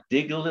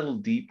dig a little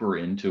deeper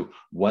into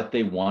what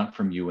they want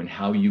from you and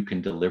how you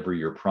can deliver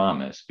your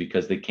promise,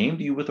 because they came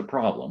to you with a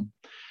problem.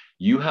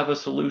 You have a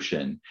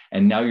solution,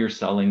 and now you're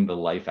selling the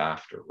life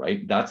after,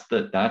 right? That's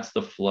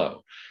the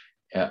flow.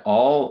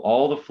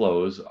 All the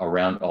flows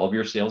around all of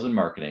your sales and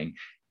marketing.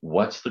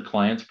 What's the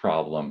client's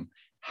problem?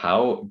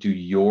 How do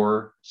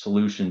your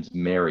solutions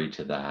marry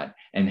to that?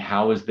 And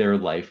how is their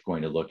life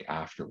going to look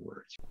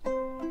afterwards?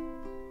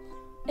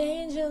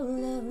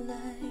 Angel of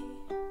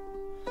light,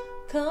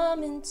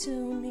 come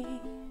into me.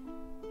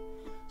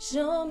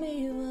 Show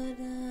me what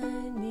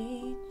I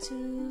need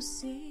to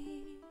see.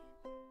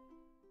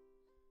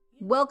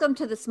 Welcome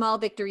to the Small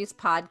Victories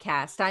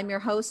podcast. I'm your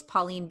host,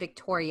 Pauline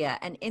Victoria,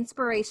 an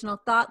inspirational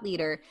thought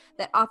leader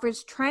that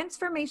offers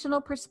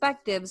transformational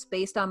perspectives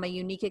based on my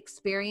unique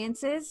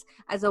experiences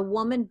as a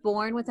woman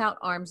born without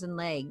arms and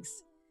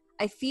legs.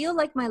 I feel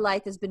like my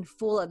life has been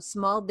full of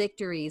small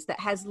victories that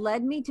has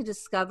led me to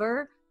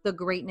discover the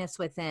greatness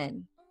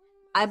within.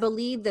 I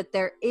believe that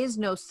there is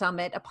no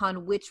summit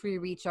upon which we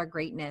reach our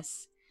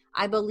greatness.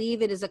 I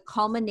believe it is a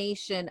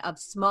culmination of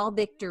small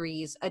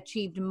victories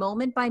achieved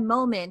moment by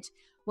moment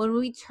when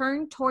we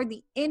turn toward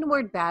the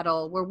inward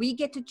battle where we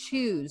get to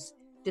choose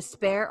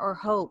despair or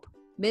hope,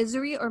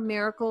 misery or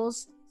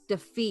miracles,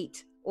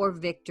 defeat or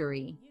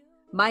victory.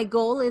 My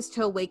goal is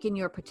to awaken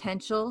your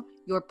potential,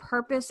 your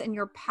purpose, and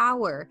your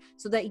power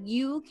so that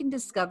you can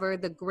discover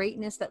the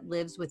greatness that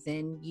lives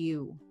within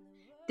you.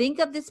 Think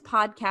of this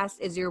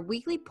podcast as your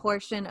weekly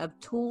portion of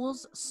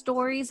tools,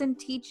 stories, and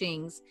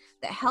teachings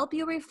that help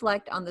you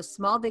reflect on the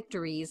small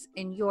victories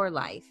in your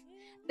life.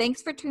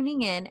 Thanks for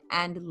tuning in,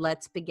 and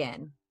let's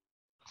begin.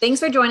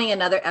 Thanks for joining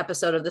another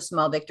episode of the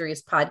Small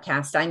Victories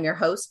podcast. I'm your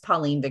host,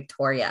 Pauline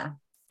Victoria.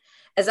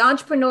 As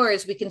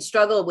entrepreneurs, we can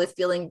struggle with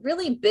feeling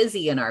really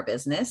busy in our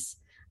business,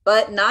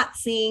 but not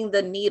seeing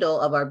the needle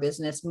of our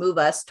business move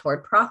us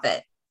toward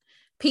profit.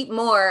 Pete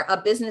Mohr,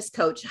 a business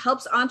coach,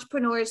 helps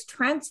entrepreneurs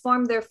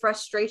transform their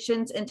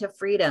frustrations into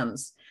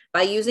freedoms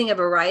by using a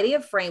variety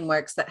of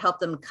frameworks that help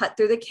them cut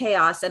through the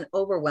chaos and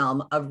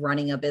overwhelm of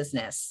running a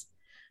business.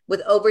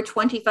 With over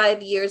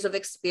 25 years of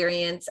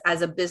experience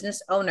as a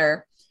business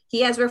owner,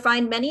 he has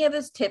refined many of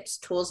his tips,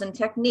 tools, and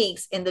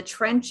techniques in the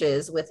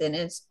trenches within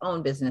his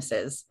own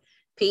businesses.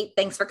 Pete,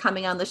 thanks for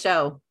coming on the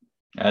show.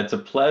 It's a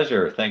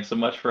pleasure. Thanks so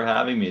much for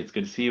having me. It's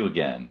good to see you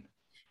again.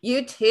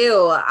 You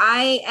too.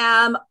 I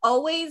am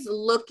always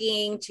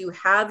looking to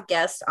have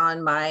guests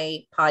on my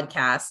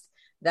podcast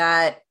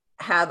that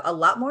have a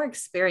lot more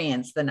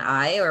experience than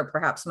I, or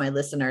perhaps my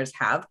listeners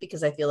have,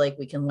 because I feel like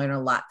we can learn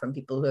a lot from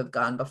people who have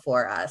gone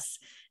before us.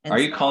 Are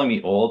you calling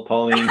me old,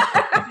 Pauline?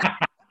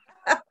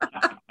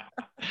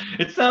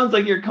 It sounds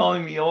like you're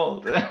calling me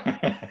old.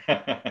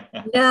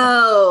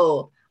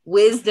 No,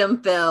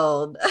 wisdom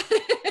filled.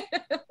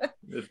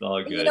 It's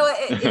all good.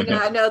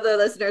 I know the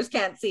listeners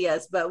can't see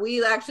us, but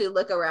we actually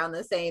look around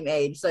the same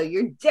age. So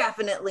you're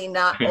definitely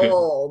not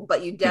old,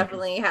 but you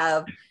definitely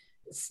have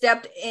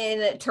stepped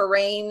in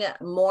terrain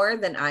more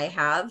than I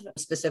have,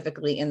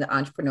 specifically in the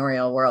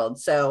entrepreneurial world.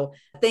 So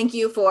thank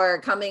you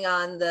for coming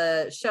on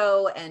the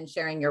show and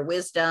sharing your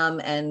wisdom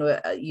and,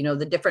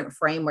 the different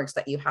frameworks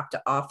that you have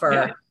to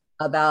offer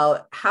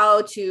about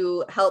how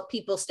to help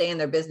people stay in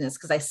their business.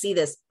 Because I see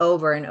this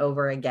over and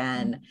over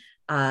again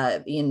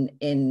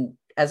in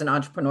as an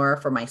entrepreneur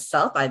for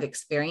myself. I've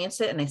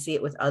experienced it and I see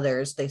it with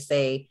others. They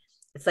say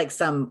it's like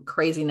some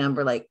crazy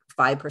number, like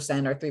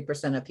 5% or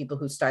 3% of people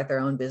who start their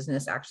own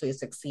business actually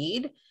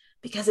succeed,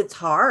 because it's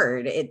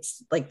hard.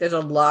 It's like there's a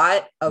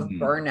lot of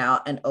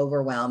burnout and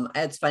overwhelm.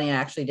 It's funny, I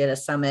actually did a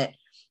summit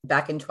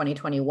back in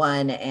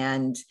 2021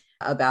 and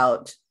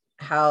about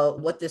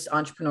what this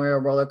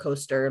entrepreneurial roller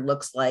coaster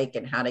looks like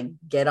and how to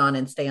get on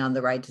and stay on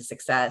the ride to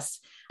success.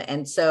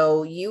 And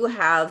so you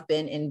have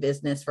been in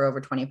business for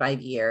over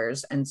 25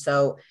 years. And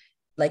so,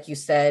 like you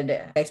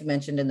said, I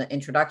mentioned in the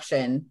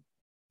introduction,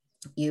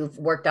 you've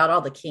worked out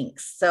all the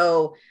kinks.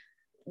 So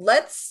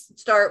let's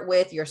start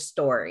with your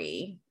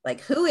story.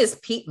 Like, who is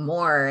Pete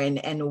Mohr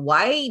and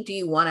why do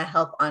you want to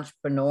help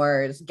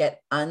entrepreneurs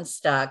get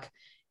unstuck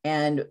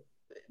and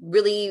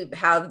really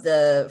have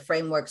the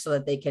framework so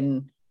that they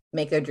can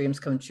make their dreams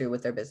come true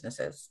with their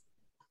businesses?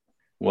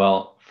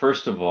 Well,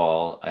 first of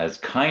all, as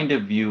kind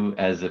of you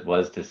as it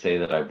was to say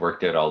that I've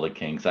worked out all the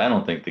kinks, I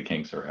don't think the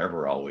kinks are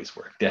ever always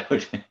worked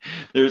out.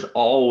 There's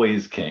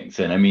always kinks.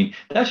 And I mean,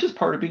 that's just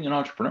part of being an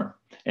entrepreneur.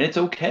 And it's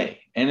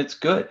okay. And it's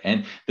good.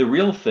 And the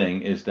real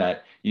thing is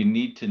that you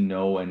need to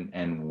know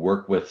and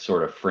work with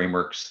sort of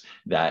frameworks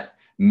that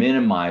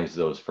minimize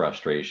those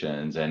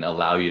frustrations and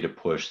allow you to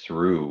push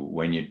through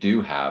when you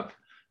do have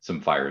some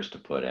fires to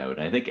put out.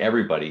 And I think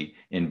everybody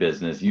in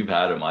business, you've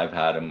had them, I've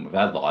had them, I've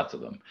had lots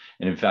of them.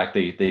 And in fact,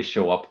 they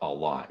show up a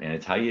lot, and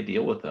it's how you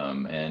deal with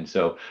them. And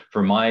so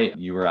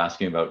you were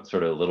asking about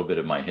sort of a little bit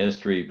of my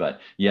history, but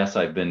yes,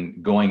 I've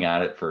been going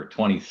at it for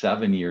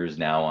 27 years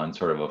now on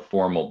sort of a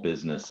formal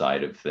business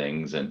side of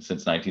things, and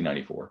since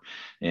 1994.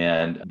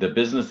 And the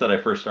business that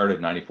I first started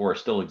in 94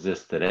 still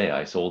exists today.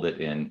 I sold it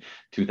in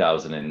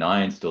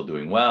 2009, still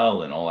doing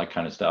well and all that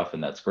kind of stuff.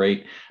 And that's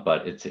great.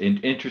 But it's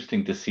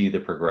interesting to see the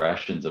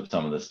progression versions of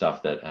some of the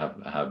stuff that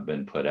have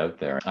been put out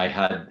there. I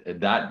had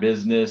that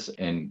business,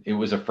 and it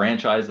was a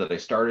franchise that I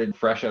started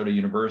fresh out of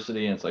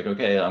university. And it's like,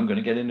 okay, I'm going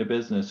to get into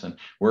business, and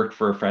worked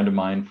for a friend of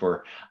mine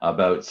for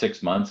about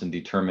 6 months and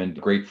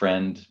determined, great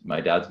friend,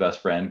 my dad's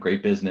best friend,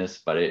 great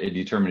business, but it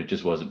determined it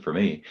just wasn't for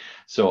me.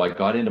 So I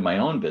got into my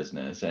own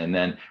business and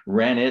then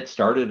ran it,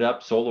 started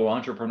up, solo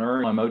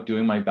entrepreneur. I'm out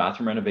doing my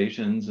bathroom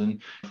renovations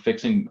and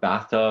fixing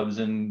bathtubs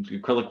and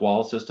acrylic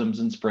wall systems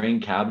and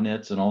spraying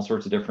cabinets and all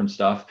sorts of different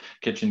stuff,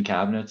 kitchen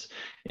cabinets,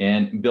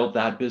 and built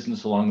that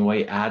business along the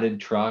way, added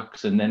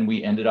trucks. And then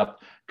we ended up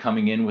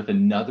coming in with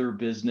another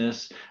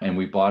business, and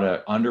we bought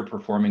an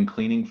underperforming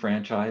cleaning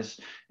franchise,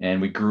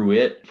 and we grew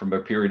it from a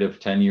period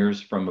of 10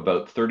 years from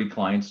about 30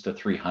 clients to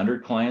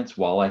 300 clients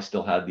while I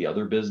still had the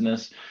other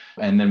business.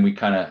 And then we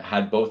kind of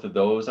had both of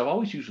those. I've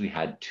always usually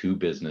had two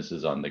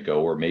businesses on the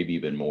go, or maybe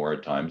even more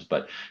at times,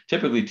 but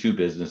typically two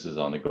businesses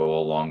on the go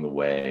along the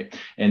way.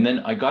 And then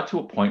I got to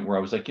a point where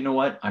I was like, you know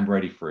what, I'm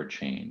ready for a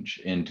change.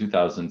 In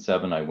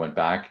 2007, I went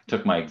back,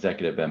 took my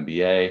executive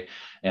MBA,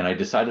 and I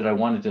decided I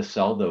wanted to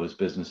sell those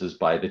businesses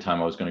by the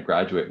time I was going to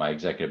graduate my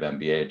executive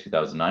MBA in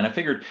 2009. I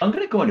figured I'm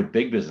going to go into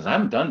big business. I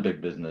haven't done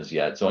big business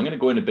yet. So I'm going to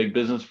go into big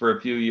business for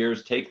a few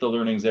years, take the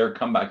learnings there,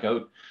 come back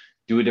out,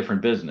 do a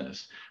different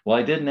business. Well,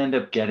 I didn't end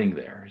up getting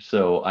there.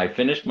 So I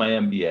finished my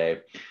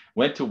MBA,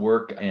 went to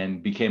work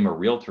and became a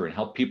realtor and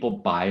helped people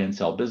buy and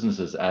sell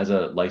businesses as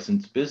a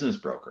licensed business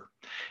broker.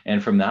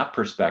 And from that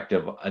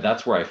perspective,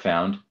 that's where I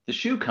found the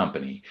shoe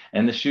company.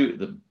 And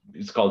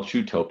it's called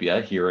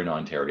Shoetopia here in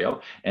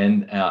Ontario.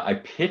 And I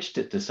pitched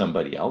it to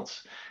somebody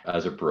else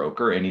as a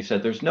broker. And he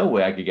said, there's no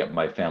way I could get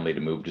my family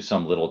to move to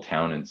some little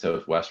town in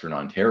southwestern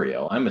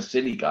Ontario. I'm a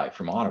city guy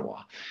from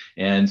Ottawa.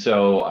 And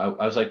so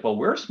I was like, well,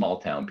 we're small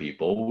town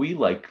people. We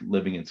like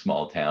living in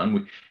small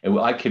town.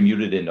 I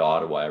commuted into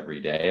Ottawa every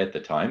day at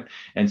the time.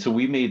 And so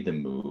we made the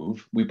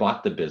move. We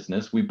bought the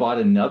business. We bought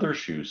another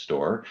shoe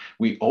store.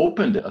 We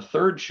opened a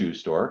third shoe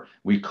store.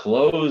 We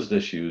closed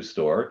a shoe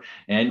store.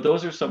 And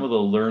those are some of the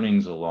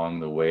learnings along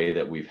the way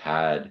that we've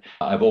had.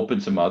 I've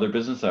opened some other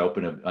business. I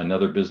opened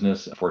another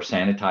business for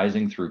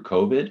sanitizing through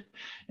COVID.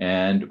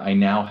 And I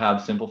now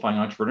have Simplifying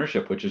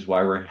Entrepreneurship, which is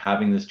why we're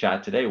having this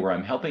chat today, where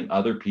I'm helping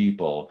other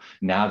people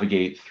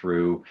navigate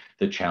through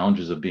the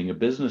challenges of being a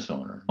business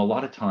owner. A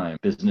lot of time,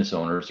 business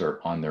owners are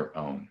on their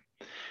own.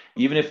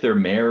 Even if they're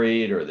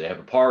married or they have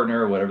a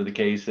partner, or whatever the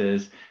case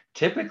is,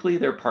 typically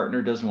their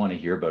partner doesn't want to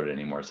hear about it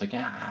anymore. It's like,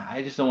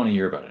 I just don't want to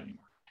hear about it anymore.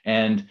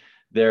 And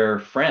their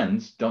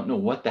friends don't know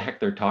what the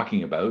heck they're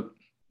talking about.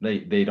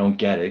 They don't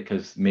get it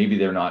because maybe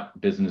they're not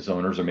business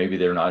owners, or maybe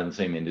they're not in the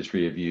same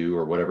industry of you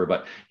or whatever,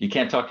 but you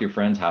can't talk to your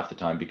friends half the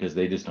time because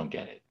they just don't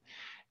get it.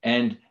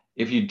 And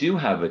if you do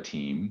have a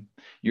team,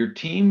 your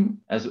team,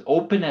 as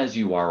open as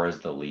you are as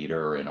the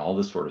leader and all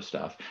this sort of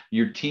stuff,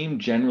 your team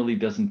generally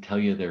doesn't tell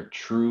you their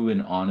true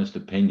and honest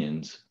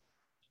opinions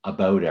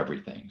about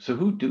everything. So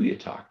who do you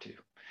talk to?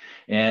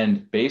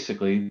 And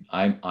basically,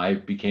 I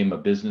became a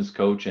business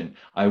coach, and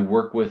I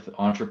work with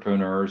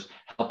entrepreneurs,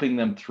 helping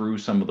them through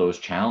some of those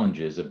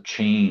challenges of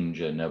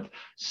change and of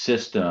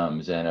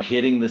systems and of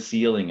hitting the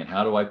ceiling and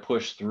how do I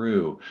push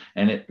through.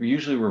 And it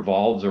usually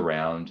revolves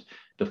around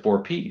the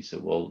 4 Ps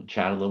that we'll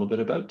chat a little bit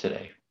about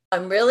today.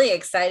 I'm really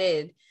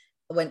excited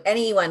when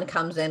anyone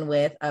comes in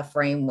with a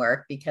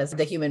framework, because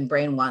the human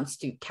brain wants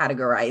to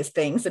categorize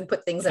things and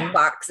put things in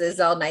boxes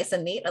all nice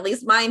and neat. At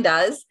least mine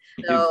does.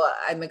 So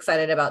I'm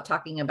excited about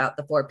talking about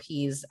the 4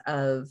 Ps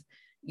of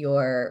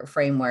your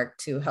framework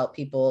to help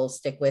people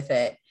stick with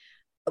it.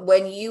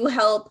 When you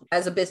help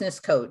as a business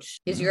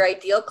coach, is your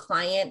ideal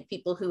client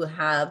people who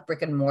have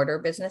brick and mortar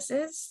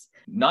businesses?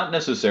 Not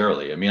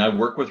necessarily. I mean, I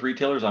work with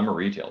retailers. I'm a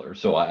retailer.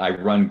 So I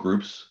run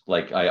groups.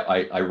 Like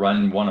I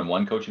run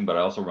one-on-one coaching, but I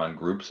also run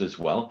groups as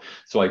well.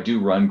 So I do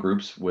run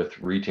groups with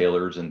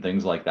retailers and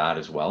things like that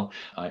as well.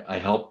 I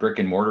help brick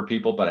and mortar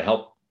people, but I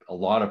help a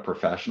lot of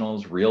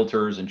professionals,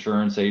 realtors,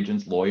 insurance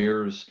agents,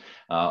 lawyers,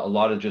 a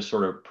lot of just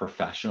sort of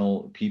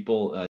professional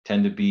people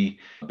tend to be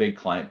a big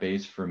client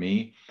base for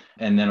me.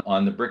 And then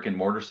on the brick and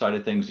mortar side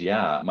of things,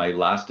 my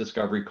last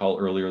discovery call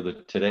earlier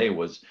today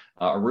was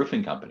a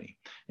roofing company.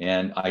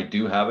 And I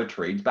do have a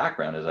trades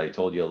background, as I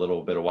told you a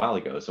little bit a while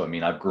ago. So, I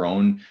mean, I've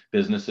grown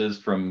businesses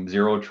from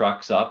 0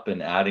 trucks up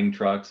and adding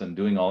trucks and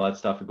doing all that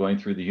stuff and going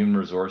through the human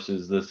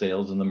resources, the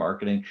sales and the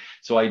marketing.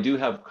 So I do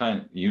have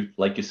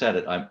like you said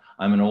it,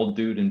 I'm an old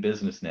dude in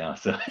business now.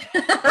 So,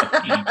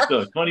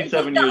 so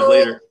 27 years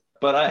later.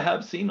 But I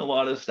have seen a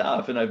lot of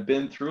stuff and I've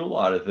been through a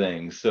lot of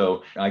things.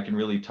 So I can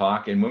really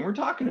talk. And when we're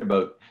talking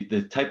about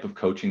the type of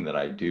coaching that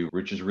I do,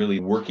 which is really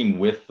working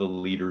with the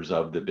leaders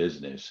of the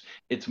business,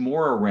 it's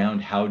more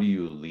around how do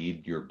you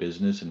lead your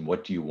business and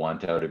what do you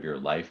want out of your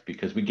life?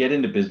 Because we get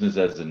into business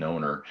as an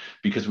owner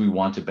because we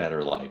want a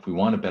better life. We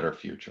want a better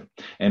future.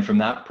 And from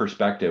that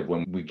perspective,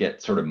 when we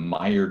get sort of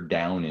mired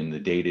down in the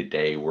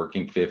day-to-day,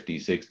 working 50,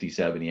 60,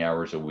 70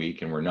 hours a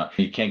week, and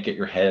you can't get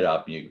your head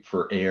up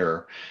for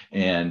air,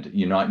 and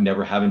you're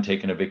never haven't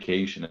taken a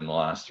vacation in the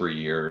last 3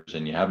 years,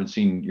 and you haven't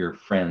seen your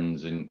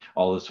friends and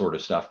all this sort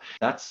of stuff.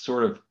 That's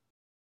sort of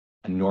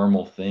a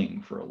normal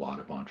thing for a lot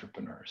of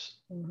entrepreneurs.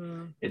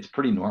 Mm-hmm. It's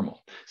pretty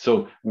normal.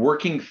 So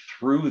working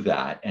through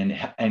that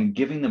and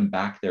giving them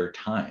back their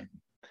time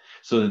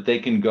so that they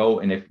can go,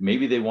 and if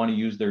maybe they want to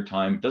use their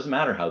time, it doesn't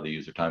matter how they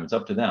use their time, it's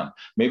up to them.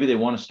 Maybe they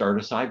want to start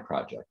a side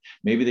project.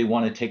 Maybe they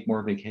want to take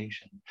more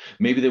vacation.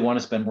 Maybe they want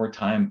to spend more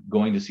time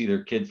going to see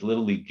their kids'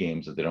 little league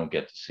games that they don't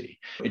get to see.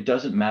 It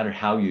doesn't matter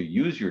how you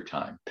use your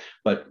time,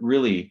 but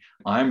really,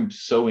 I'm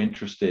so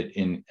interested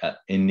in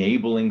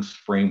enabling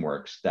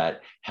frameworks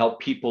that help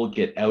people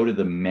get out of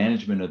the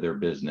management of their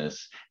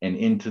business and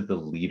into the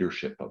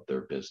leadership of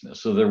their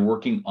business. So they're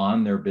working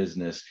on their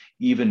business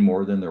even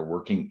more than they're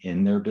working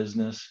in their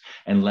business,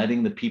 and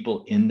letting the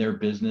people in their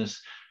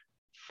business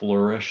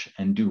flourish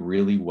and do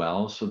really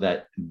well so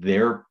that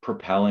they're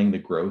propelling the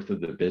growth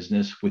of the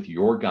business with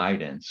your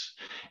guidance.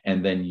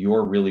 And then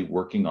you're really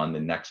working on the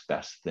next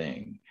best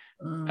thing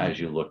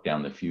as you look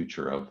down the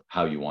future of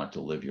how you want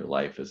to live your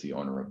life as the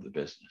owner of the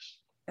business.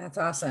 That's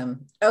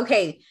awesome.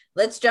 Okay,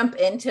 let's jump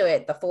into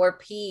it. The 4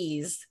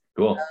 P's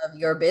Cool. of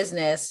your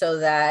business so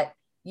that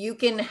you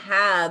can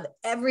have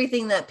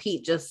everything that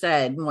Pete just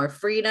said, more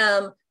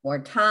freedom, more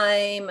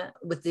time.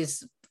 With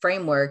this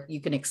framework,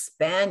 you can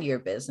expand your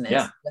business,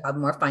 Yeah. have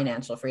more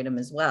financial freedom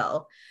as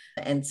well.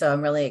 And so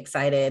I'm really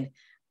excited.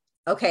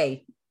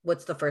 Okay,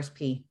 what's the first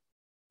P?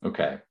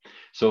 Okay,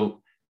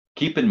 so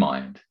keep in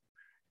mind,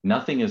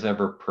 nothing is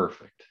ever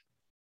perfect,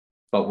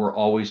 but we're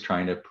always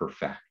trying to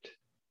perfect.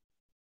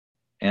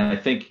 And I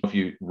think if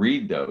you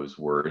read those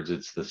words,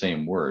 it's the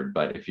same word,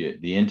 but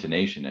the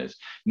intonation is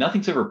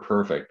nothing's ever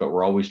perfect, but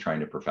we're always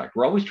trying to perfect.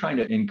 We're always trying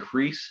to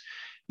increase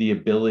the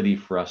ability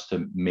for us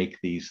to make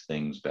these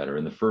things better.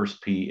 And the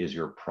first P is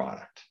your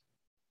product.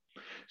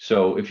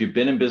 So if you've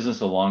been in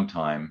business a long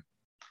time,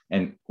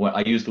 and when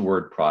I use the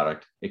word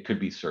product, it could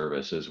be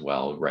service as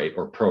well, right?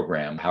 Or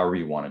program, however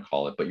you want to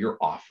call it, but you're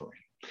offering.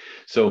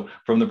 So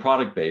from the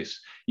product base,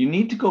 you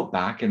need to go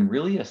back and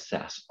really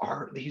assess,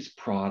 are these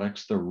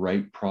products the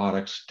right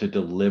products to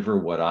deliver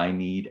what I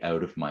need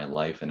out of my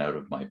life and out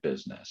of my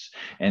business?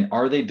 And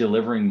are they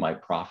delivering my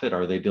profit?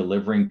 Are they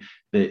delivering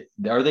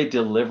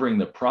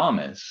the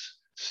promise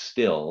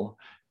still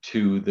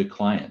to the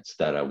clients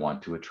that I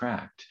want to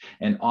attract?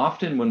 And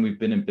often when we've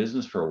been in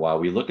business for a while,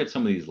 we look at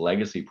some of these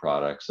legacy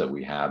products that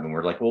we have and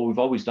we're like, well, we've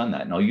always done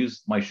that. And I'll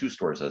use my shoe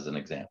stores as an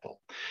example.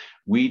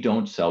 We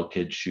don't sell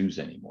kids shoes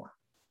anymore.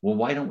 Well,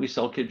 why don't we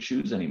sell kids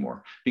shoes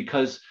anymore?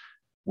 Because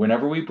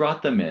whenever we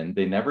brought them in,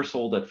 they never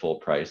sold at full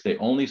price. They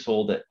only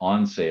sold at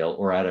on sale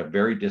or at a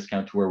very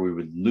discount to where we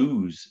would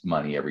lose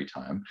money every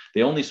time.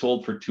 They only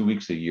sold for 2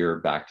 weeks a year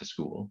back to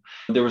school.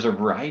 There was a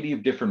variety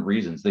of different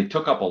reasons. They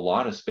took up a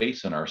lot of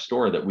space in our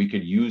store that we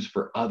could use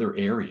for other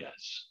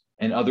areas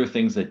and other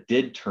things that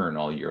did turn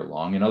all year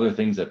long and other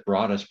things that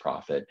brought us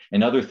profit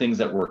and other things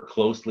that were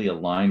closely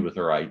aligned with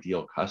our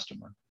ideal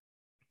customer.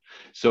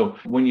 So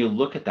when you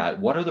look at that,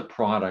 what are the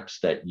products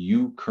that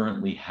you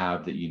currently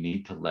have that you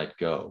need to let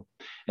go?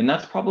 And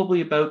that's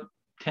probably about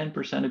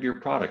 10% of your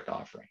product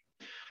offering.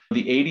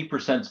 The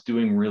 80% is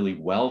doing really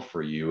well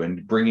for you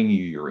and bringing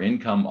you your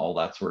income, all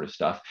that sort of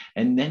stuff.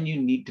 And then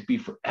you need to be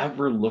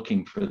forever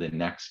looking for the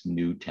next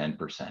new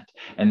 10%.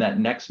 And that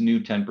next new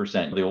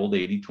 10%, the old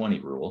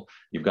 80-20 rule,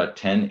 you've got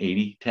 10,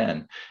 80,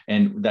 10.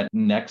 And that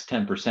next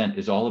 10%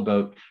 is all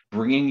about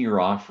bringing your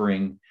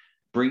offering,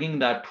 bringing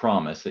that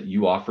promise that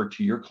you offer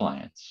to your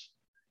clients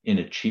in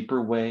a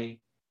cheaper way,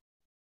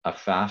 a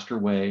faster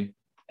way,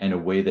 and a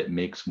way that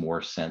makes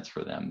more sense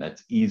for them,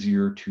 that's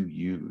easier to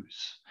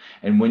use.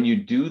 And when you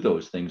do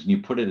those things and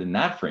you put it in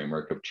that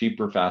framework of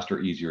cheaper, faster,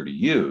 easier to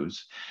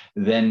use,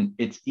 then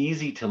it's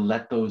easy to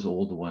let those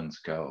old ones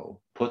go,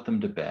 put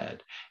them to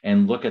bed,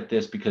 and look at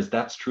this, because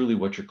that's truly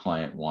what your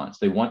client wants.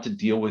 They want to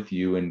deal with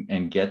you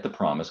and get the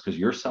promise because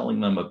you're selling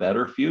them a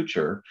better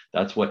future.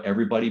 That's what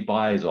everybody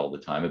buys all the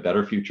time, a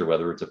better future,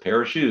 whether it's a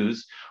pair of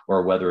shoes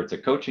or whether it's a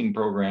coaching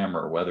program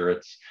or whether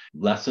it's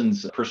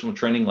lessons, personal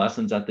training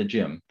lessons at the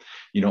gym,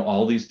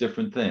 all these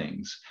different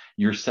things.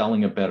 You're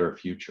selling a better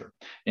future.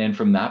 And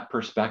from that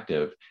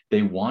perspective,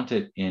 they want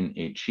it in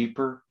a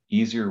cheaper,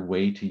 easier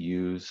way to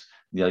use.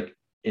 Like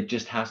it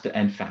just has to,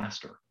 and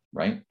faster.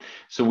 Right?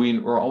 So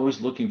we're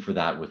always looking for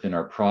that within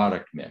our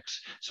product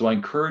mix. So I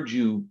encourage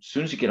you, as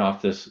soon as you get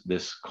off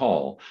this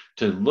call,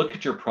 to look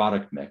at your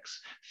product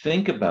mix,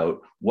 think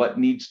about what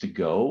needs to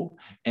go.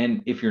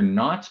 And if you're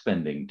not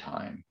spending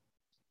time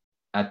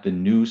at the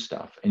new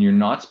stuff and you're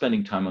not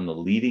spending time on the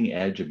leading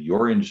edge of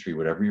your industry,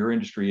 whatever your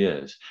industry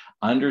is,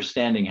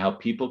 understanding how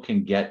people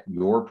can get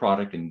your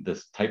product and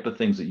this type of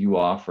things that you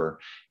offer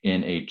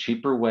in a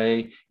cheaper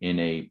way, in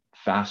a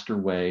faster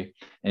way,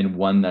 and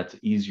one that's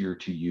easier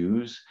to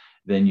use,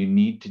 then you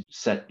need to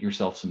set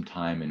yourself some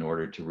time in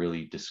order to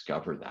really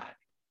discover that.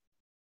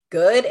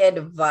 Good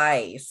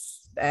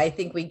advice. I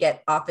think we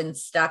get often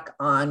stuck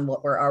on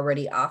what we're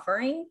already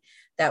offering,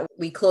 that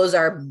we close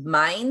our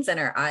minds and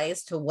our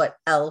eyes to what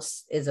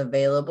else is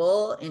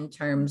available in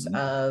terms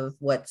of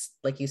what's,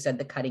 like you said,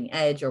 the cutting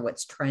edge or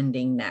what's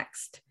trending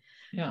next.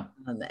 Yeah.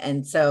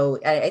 And so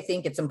I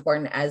think it's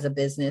important as a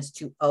business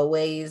to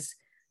always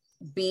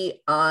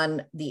be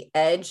on the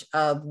edge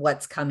of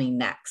what's coming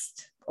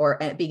next, or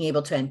being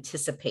able to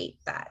anticipate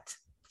that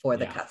for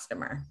the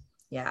customer.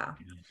 Yeah.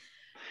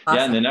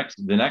 Awesome. Yeah. And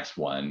the next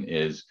one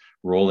is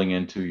rolling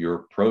into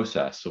your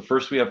process. So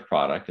first we have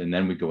product, and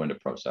then we go into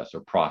process,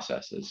 or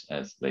processes,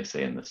 as they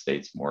say in the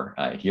States more.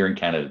 Here in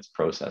Canada, it's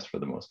process for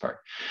the most part.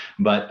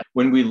 But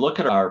when we look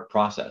at our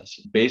process,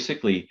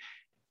 basically,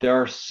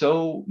 there are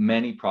so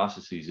many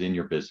processes in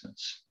your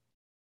business.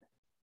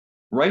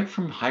 Right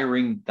from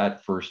hiring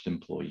that first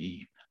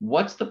employee,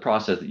 what's the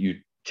process that you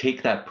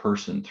take that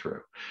person through?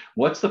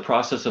 What's the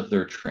process of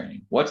their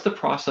training? What's the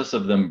process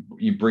of them,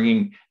 you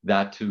bringing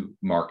that to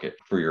market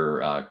for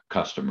your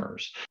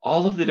customers?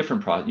 All of the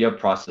different you have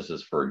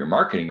processes for your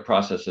marketing,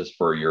 processes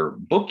for your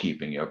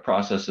bookkeeping, you have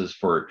processes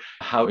for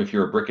how, if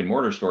you're a brick and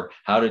mortar store,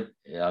 how to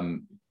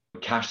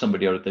cash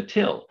somebody out at the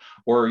till,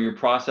 or your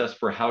process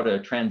for how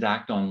to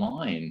transact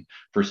online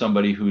for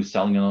somebody who's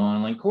selling an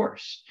online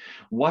course.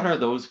 What are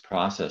those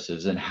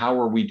processes, and how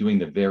are we doing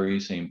the very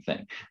same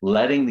thing?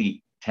 Letting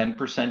the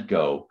 10%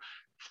 go,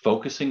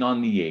 focusing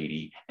on the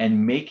 80,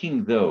 and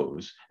making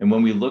those. And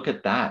when we look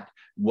at that,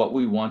 what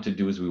we want to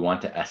do is we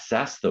want to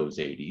assess those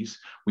 80s,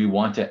 we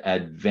want to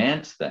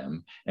advance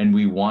them, and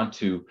we want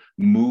to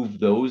move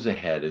those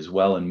ahead as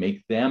well and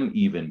make them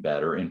even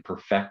better in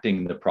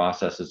perfecting the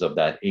processes of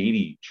that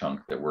 80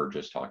 chunk that we're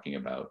just talking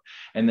about.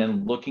 And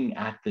then looking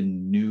at the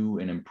new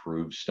and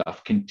improved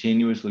stuff,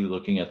 continuously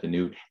looking at the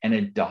new and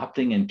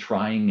adopting and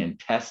trying and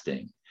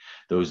testing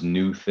those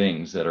new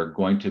things that are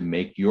going to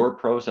make your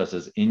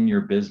processes in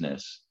your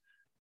business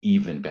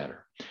even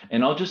better.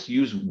 And I'll just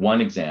use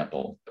one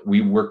example.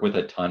 We work with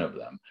a ton of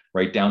them,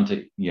 right down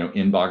to,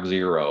 inbox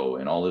zero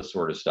and all this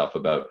sort of stuff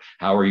about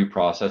how are you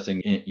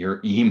processing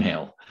your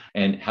email,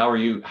 and how are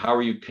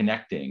you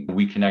connecting?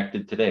 We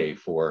connected today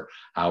for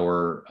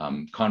our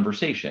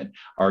conversation.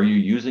 Are you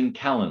using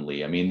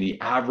Calendly? I mean, the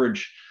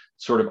average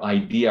sort of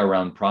idea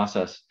around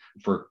process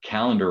for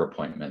calendar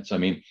appointments,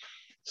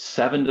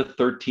 7 to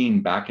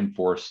 13 back and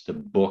forth to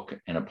book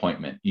an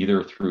appointment,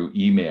 either through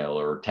email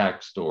or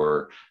text,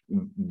 or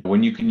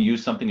when you can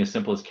use something as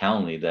simple as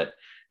Calendly, that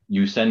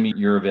you send me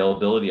your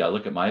availability. I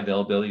look at my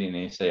availability and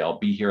they say, I'll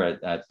be here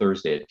at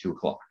Thursday at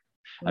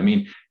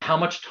 2:00. How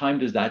much time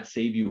does that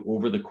save you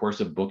over the course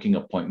of booking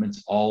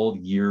appointments all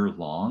year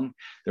long?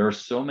 There are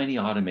so many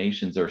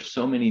automations. There are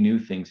so many new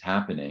things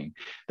happening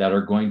that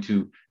are going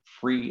to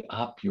free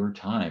up your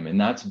time. And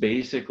that's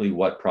basically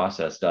what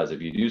process does.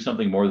 If you do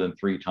something more than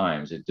 3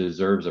 times, it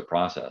deserves a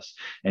process,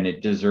 and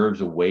it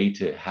deserves a way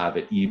to have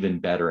it even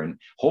better. And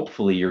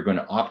hopefully you're going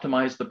to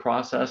optimize the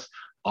process,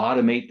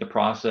 automate the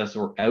process,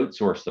 or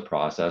outsource the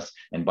process.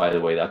 And by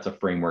the way, that's a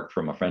framework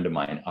from a friend of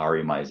mine,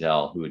 Ari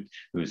Meisel,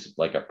 who's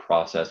like a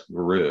process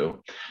guru,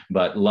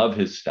 but love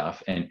his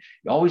stuff. And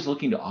always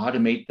looking to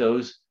automate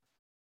those,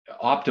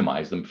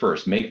 optimize them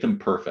first, make them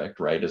perfect,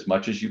 right? As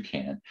much as you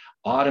can,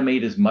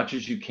 automate as much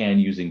as you can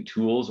using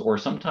tools, or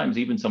sometimes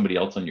even somebody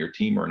else on your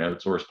team or an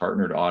outsourced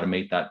partner to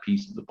automate that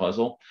piece of the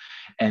puzzle,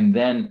 and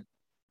then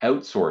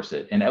outsource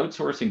it. And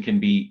outsourcing can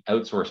be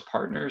outsourced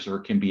partners, or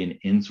it can be an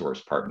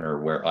in-source partner,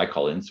 where I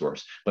call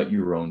in-source, but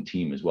your own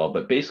team as well.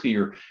 But basically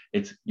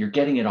you're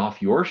getting it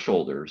off your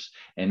shoulders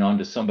and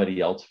onto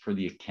somebody else for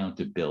the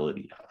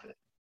accountability of it,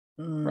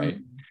 right?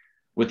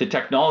 With the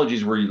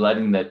technologies, we're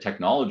letting the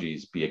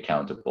technologies be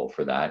accountable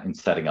for that and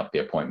setting up the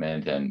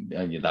appointment and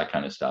that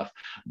kind of stuff.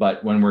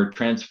 But when we're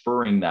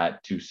transferring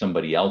that to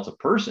somebody else, a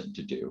person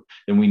to do,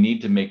 then we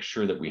need to make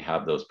sure that we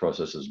have those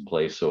processes in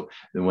place, so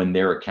that when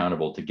they're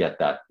accountable to get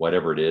that,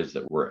 whatever it is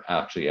that we're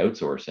actually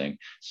outsourcing,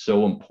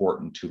 so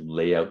important to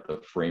lay out the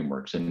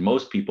frameworks. And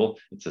most people,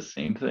 it's the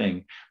same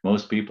thing.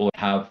 Most people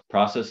have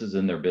processes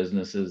in their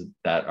businesses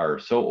that are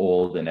so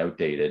old and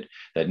outdated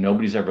that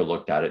nobody's ever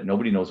looked at it.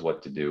 Nobody knows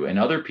what to do. And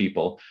other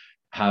people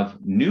have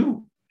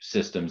new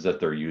systems that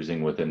they're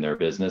using within their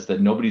business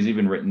that nobody's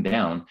even written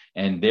down,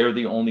 and they're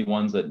the only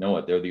ones that know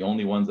it. They're the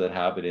only ones that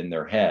have it in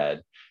their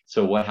head.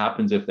 So what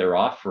happens if they're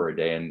off for a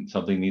day and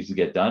something needs to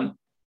get done?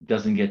 It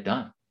doesn't get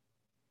done.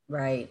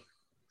 Right.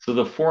 So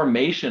the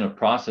formation of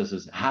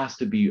processes has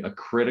to be a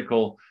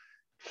critical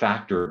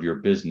factor of your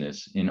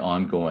business in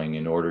ongoing,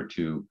 in order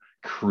to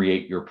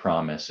create your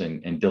promise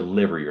and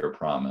deliver your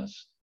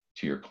promise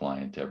to your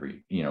client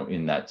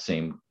in that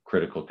same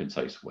critical,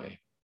 concise way.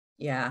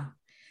 Yeah.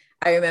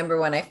 I remember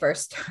when I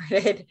first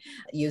started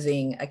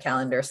using a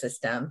calendar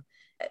system,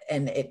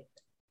 and it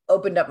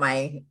opened up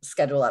my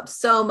schedule up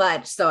so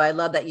much. So I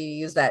love that you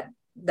use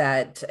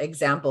that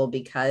example,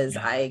 because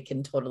I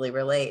can totally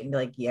relate and be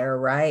like, yeah,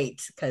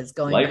 right. Because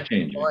going life back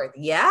changing. And forth.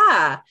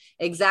 Yeah,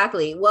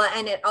 exactly. Well,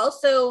 and it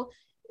also,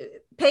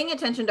 paying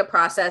attention to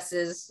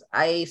processes,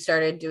 I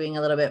started doing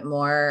a little bit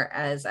more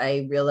as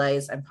I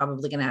realized I'm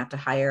probably going to have to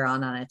hire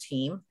on a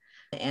team.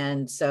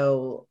 And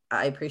so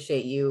I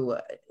appreciate you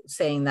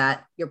saying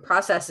that your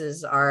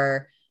processes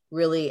are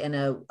really in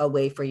a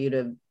way for you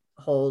to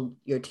hold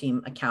your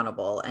team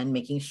accountable, and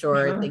making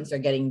sure things are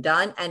getting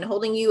done, and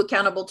holding you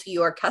accountable to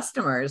your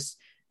customers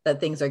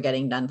that things are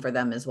getting done for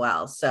them as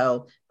well.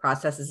 So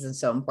processes is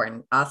so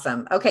important.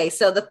 Awesome. Okay.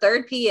 So the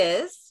third P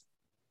is?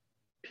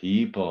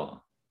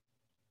 People.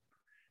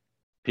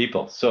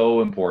 People,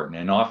 so important.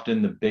 And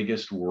often the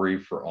biggest worry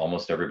for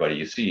almost everybody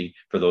you see,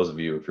 for those of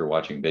you, if you're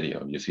watching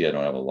video, you see I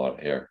don't have a lot of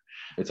hair.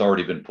 It's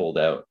already been pulled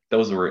out.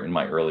 Those were in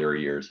my earlier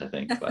years, I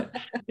think, but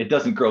it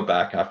doesn't grow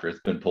back after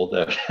it's been pulled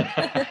out.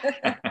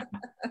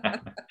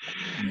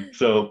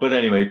 So, but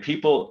anyway,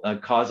 people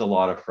cause a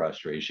lot of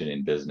frustration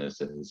in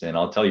businesses. And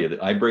I'll tell you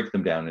that I break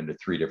them down into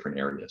three different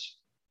areas.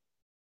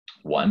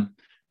 One,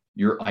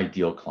 your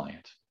ideal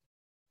client.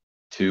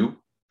 Two,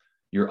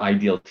 your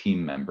ideal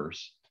team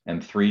members.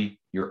 And three,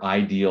 your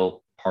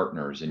ideal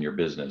partners in your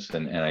business.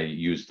 And I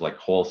used like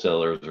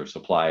wholesalers or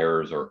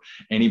suppliers or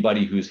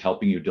anybody who's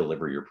helping you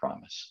deliver your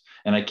promise.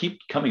 And I keep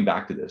coming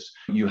back to this.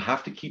 You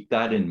have to keep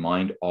that in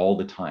mind all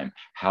the time.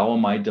 How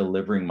am I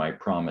delivering my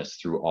promise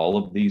through all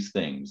of these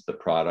things, the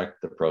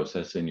product, the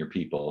process, and your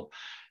people?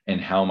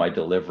 And how am I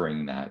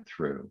delivering that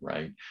through,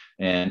 right?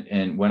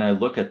 And when I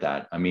look at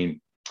that, I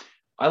mean,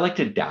 I like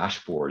to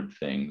dashboard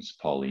things,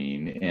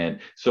 Pauline. And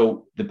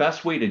so the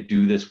best way to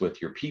do this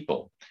with your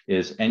people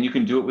is, and you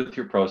can do it with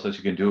your process,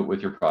 you can do it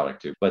with your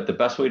product too, but the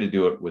best way to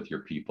do it with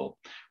your people,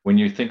 when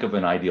you think of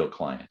an ideal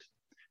client,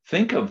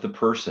 think of the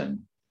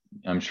person,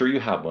 I'm sure you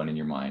have one in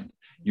your mind,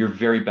 your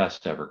very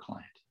best ever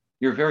client,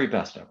 your very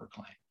best ever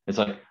client. It's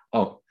like,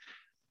 oh,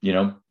 you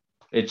know,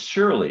 it's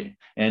Shirley,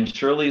 and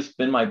Shirley's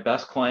been my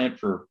best client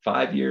for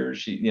 5 years.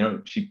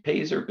 She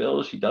pays her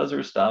bills, she does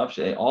her stuff,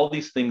 all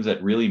these things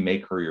that really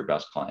make her your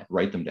best client.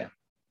 Write them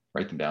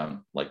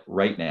down, like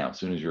right now, as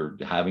soon as we're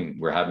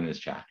having this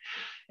chat.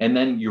 And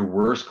then your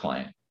worst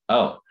client.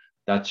 Oh,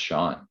 that's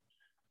Sean.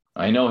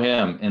 I know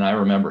him, and I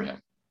remember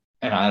him,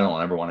 and I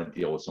don't ever want to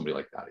deal with somebody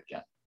like that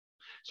again.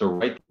 So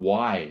write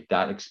why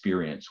that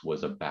experience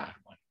was a bad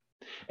one,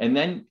 and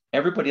then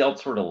everybody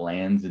else sort of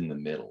lands in the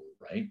middle,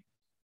 right?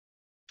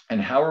 And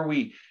how are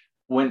we,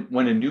 when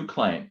a new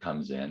client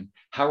comes in,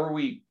 how are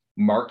we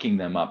marking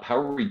them up? How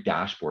are we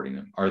dashboarding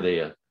them? Are they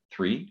a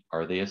 3?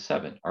 Are they a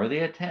 7? Are they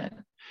a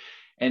 10?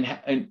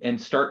 And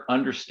start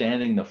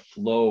understanding the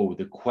flow,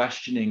 the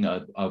questioning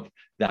of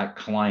that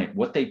client,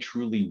 what they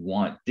truly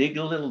want. Dig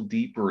a little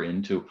deeper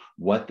into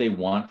what they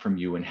want from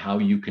you and how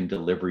you can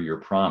deliver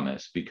your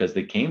promise, because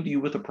they came to you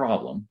with a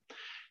problem.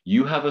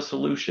 You have a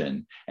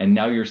solution, and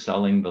now you're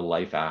selling the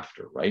life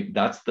after, right?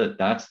 That's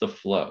the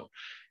flow.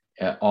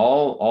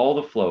 All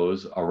the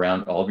flows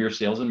around all of your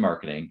sales and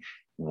marketing.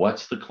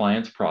 What's the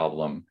client's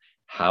problem?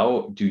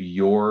 How do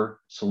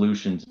your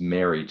solutions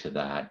marry to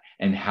that?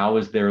 And how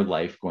is their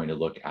life going to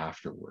look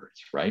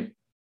afterwards, right?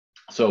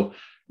 So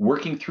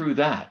working through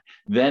that,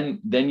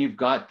 then you've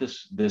got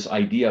this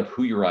idea of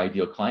who your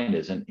ideal client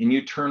is, and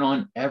you turn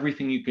on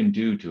everything you can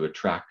do to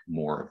attract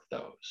more of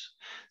those.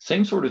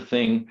 Same sort of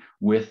thing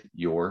with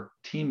your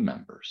team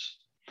members.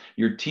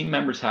 Your team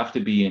members have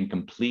to be in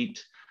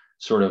complete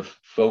sort of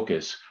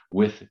focus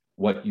with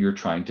what you're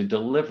trying to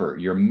deliver,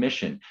 your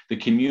mission, the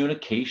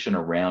communication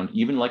around,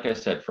 even like I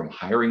said, from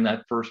hiring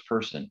that first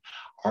person.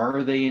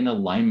 Are they in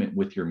alignment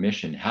with your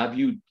mission? Have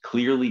you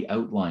clearly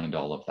outlined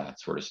all of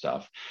that sort of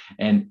stuff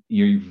and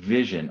your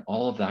vision,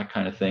 all of that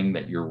kind of thing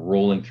that you're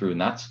rolling through?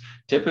 And that's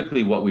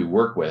typically what we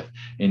work with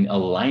in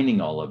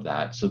aligning all of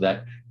that, so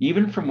that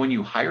even from when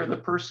you hire the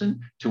person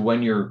to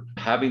when you're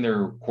having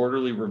their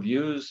quarterly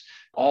reviews,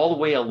 all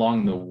the way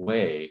along the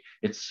way,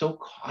 it's so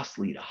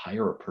costly to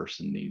hire a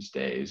person these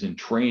days, and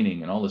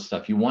training and all this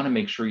stuff. You want to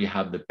make sure you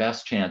have the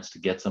best chance to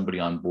get somebody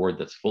on board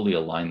that's fully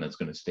aligned, that's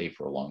going to stay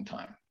for a long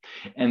time,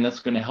 and that's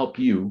going to help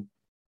you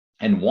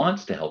and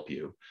wants to help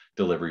you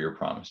deliver your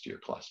promise to your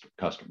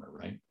customer,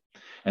 right?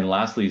 And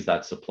lastly is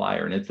that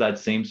supplier. And it's that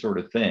same sort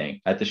of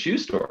thing. At the shoe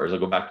stores, I'll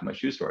go back to my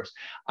shoe stores,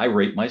 I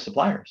rate my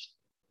suppliers.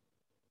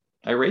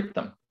 I rate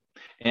them.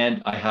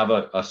 And I have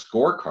a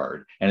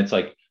scorecard, and it's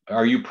like,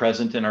 are you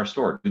present in our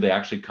store? Do they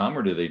actually come,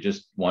 or do they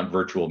just want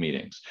virtual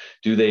meetings?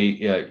 Do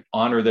they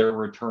honor their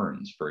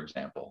returns, for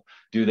example?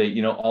 Do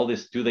they, all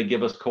this, do they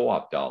give us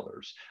co-op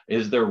dollars?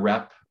 Is their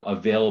rep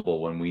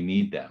available when we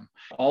need them?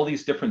 All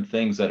these different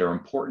things that are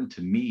important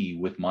to me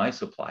with my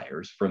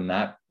suppliers for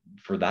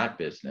that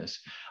business,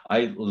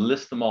 I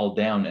list them all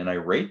down and I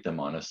rate them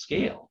on a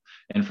scale.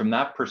 And from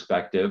that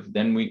perspective,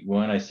 then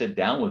when I sit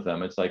down with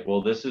them, it's like,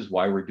 well, this is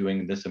why we're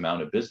doing this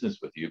amount of business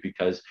with you,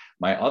 because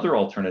my other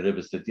alternative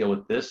is to deal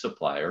with this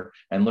supplier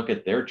and look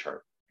at their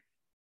chart,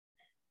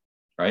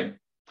 right?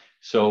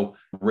 So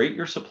rate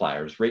your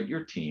suppliers, rate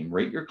your team,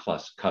 rate your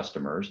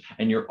customers,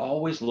 and you're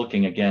always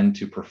looking again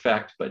to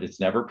perfect, but it's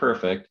never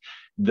perfect,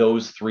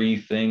 those three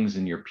things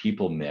in your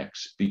people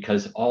mix,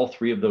 because all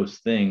three of those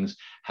things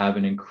have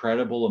an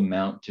incredible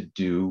amount to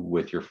do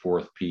with your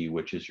fourth P,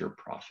 which is your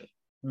profit.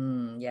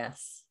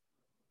 Yes.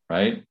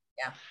 Right?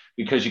 Yeah.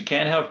 Because you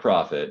can't have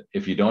profit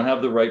if you don't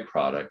have the right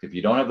product, if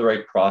you don't have the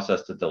right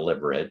process to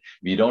deliver it,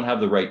 if you don't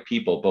have the right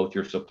people, both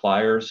your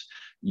suppliers,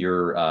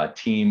 your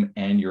team,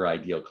 and your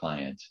ideal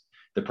clients,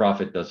 the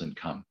profit doesn't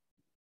come.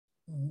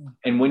 Mm-hmm.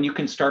 And when you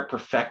can start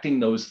perfecting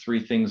those three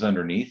things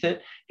underneath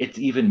it, it's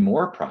even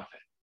more profit.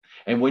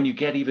 And when you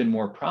get even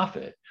more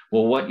profit,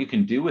 well, what you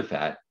can do with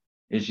that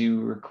is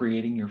you are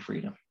creating your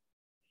freedom.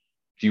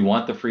 Do you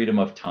want the freedom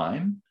of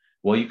time?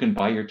 Well, you can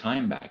buy your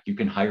time back. You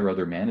can hire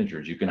other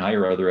managers. You can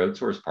hire other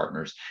outsource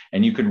partners,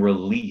 and you can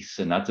release.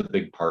 And that's a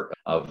big part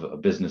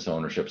of business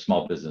ownership,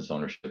 small business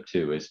ownership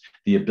too, is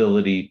the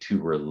ability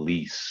to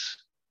release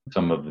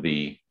some of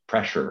the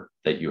pressure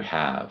that you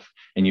have,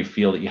 and you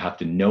feel that you have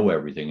to know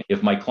everything.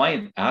 If my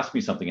client asks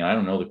me something and I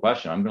don't know the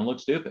question, I'm going to look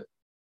stupid.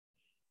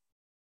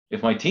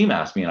 If my team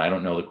asks me and I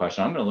don't know the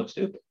question, I'm going to look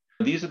stupid.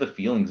 These are the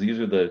feelings, these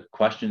are the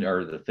questions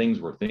or the things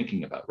we're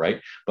thinking about,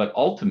 right? But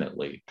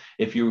ultimately,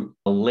 if you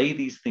lay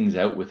these things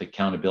out with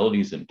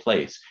accountabilities in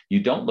place,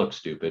 you don't look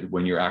stupid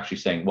when you're actually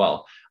saying,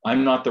 well,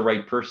 I'm not the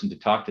right person to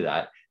talk to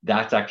that.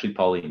 That's actually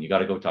Pauline. You got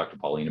to go talk to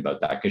Pauline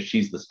about that because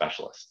she's the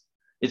specialist.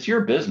 It's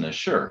your business,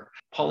 sure.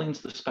 Pauline's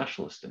the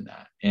specialist in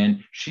that.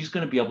 And she's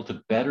going to be able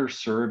to better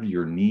serve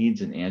your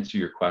needs and answer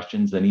your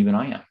questions than even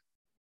I am.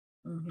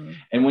 Mm-hmm.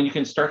 And when you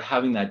can start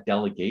having that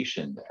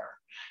delegation there,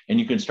 and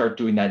you can start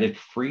doing that, it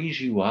frees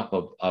you up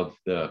of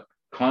the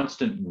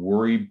constant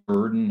worry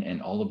burden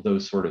and all of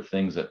those sort of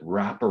things that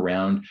wrap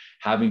around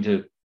having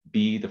to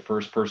be the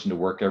first person to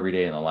work every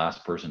day and the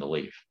last person to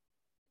leave.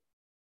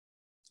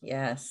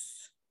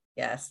 Yes.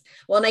 Yes.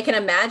 Well, and I can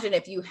imagine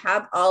if you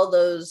have all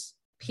those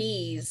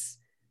P's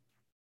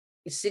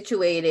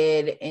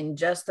situated in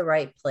just the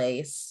right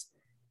place,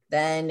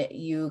 then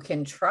you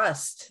can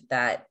trust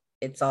that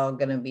it's all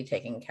going to be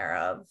taken care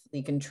of.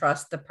 You can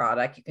trust the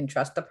product, you can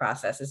trust the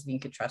processes, and you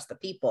can trust the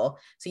people.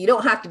 So you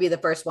don't have to be the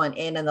first one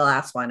in and the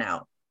last one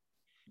out.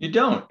 You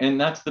don't. And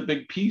that's the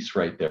big piece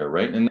right there,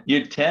 right? And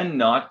you tend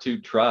not to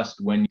trust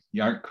when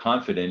you aren't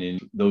confident in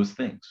those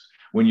things.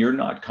 When you're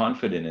not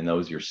confident in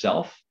those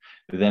yourself,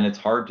 then it's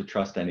hard to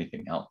trust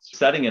anything else.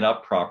 Setting it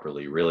up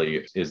properly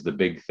really is the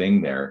big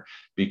thing there,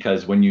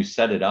 because when you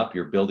set it up,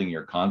 you're building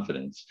your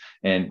confidence,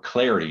 and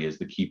clarity is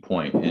the key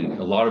point. And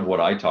a lot of what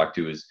I talk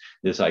to is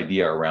this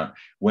idea around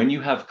when you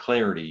have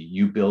clarity,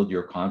 you build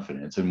your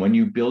confidence. And when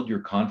you build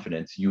your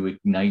confidence, you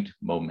ignite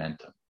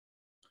momentum.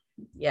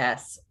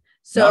 Yes.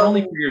 So not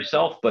only for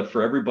yourself, but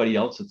for everybody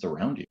else that's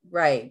around you.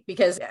 Right.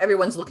 Because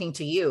everyone's looking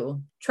to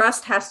you.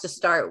 Trust has to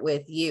start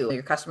with you.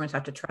 Your customers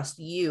have to trust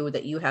you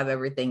that you have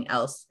everything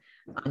else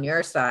on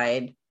your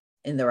side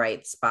in the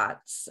right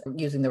spots,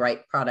 using the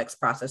right products,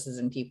 processes,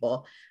 and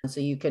people,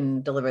 so you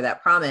can deliver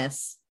that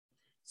promise.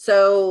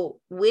 So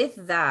with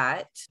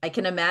that, I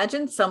can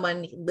imagine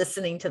someone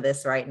listening to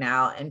this right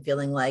now and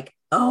feeling like,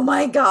 oh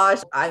my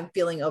gosh, I'm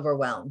feeling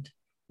overwhelmed.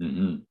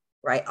 Mm-hmm.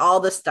 Right?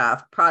 All the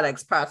stuff,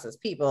 products, process,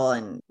 people,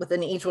 and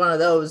within each one of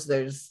those,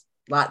 there's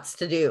lots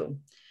to do.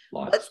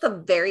 Lots. What's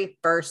the very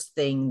first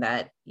thing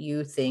that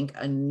you think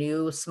a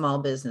new small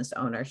business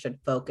owner should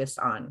focus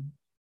on?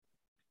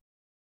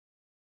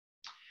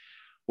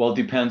 Well, it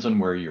depends on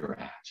where you're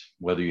at,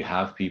 whether you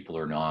have people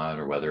or not,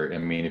 or whether, I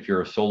mean, if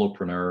you're a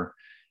solopreneur,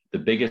 the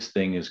biggest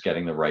thing is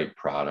getting the right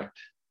product,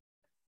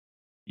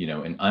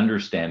 and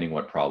understanding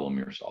what problem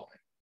you're solving.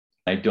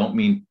 I don't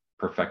mean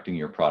perfecting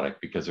your product,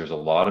 because there's a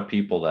lot of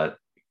people that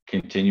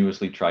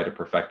continuously try to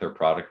perfect their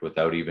product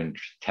without even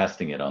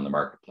testing it on the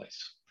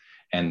marketplace.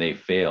 And they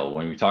fail.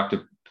 When we talked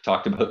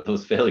about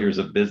those failures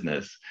of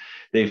business,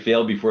 they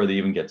fail before they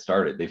even get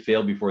started. They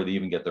fail before they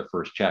even get their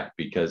first check,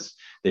 because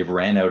they've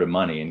ran out of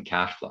money and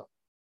cash flow.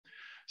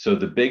 So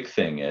the big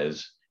thing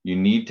is you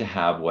need to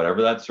have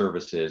whatever that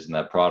service is and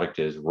that product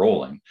is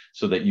rolling,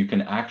 so that you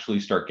can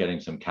actually start getting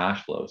some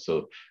cash flow.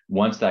 So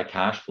once that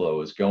cash flow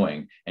is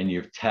going, and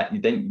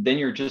then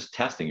you're just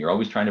testing. You're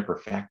always trying to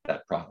perfect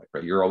that product,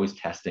 right? You're always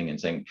testing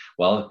and saying,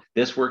 well,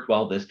 this worked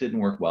well, this didn't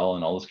work well,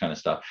 and all this kind of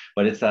stuff.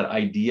 But it's that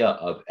idea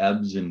of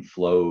ebbs and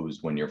flows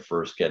when you're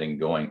first getting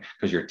going,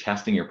 because you're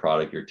testing your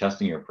product, you're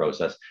testing your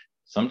process.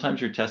 Sometimes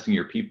you're testing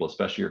your people,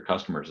 especially your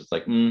customers. It's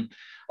like,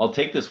 I'll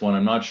take this one,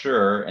 I'm not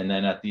sure. And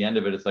then at the end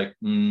of it, it's like,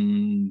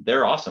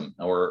 they're awesome,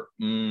 or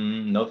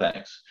no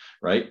thanks,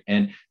 right?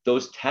 And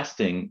those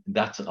testing,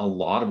 that's a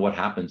lot of what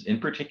happens, in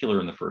particular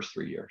in the first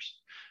 3 years.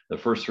 The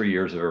first 3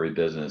 years of every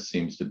business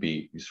seems to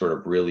be sort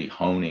of really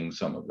honing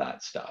some of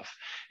that stuff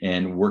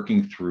and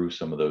working through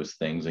some of those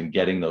things and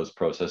getting those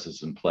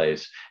processes in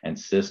place and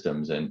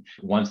systems. And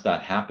once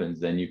that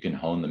happens, then you can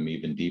hone them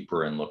even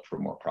deeper and look for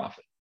more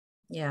profit.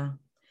 Yeah.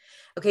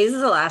 Okay, this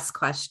is the last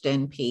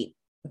question, Pete,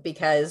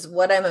 because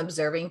what I'm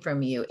observing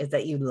from you is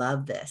that you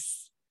love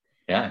this.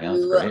 Yeah,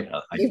 that's great.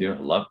 I do. I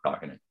love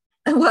talking it.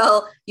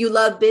 Well, you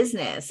love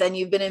business, and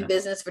you've been in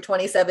business for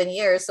 27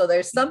 years. So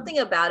there's something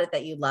about it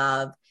that you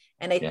love.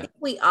 And I think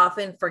we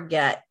often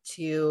forget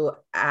to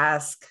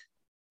ask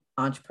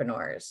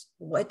entrepreneurs,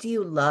 what do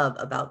you love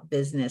about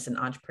business and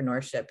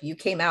entrepreneurship? You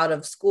came out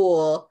of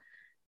school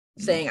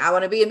saying, I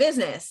want to be in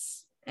business.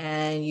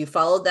 And you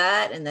followed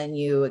that, and then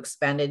you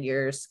expanded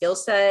your skill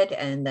set,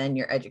 and then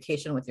your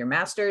education with your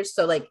master's.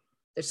 So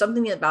there's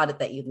something about it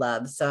that you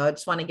love. So I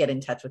just want to get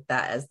in touch with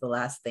that as the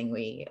last thing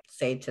we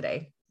say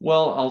today.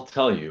 Well, I'll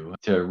tell you,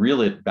 to reel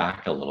it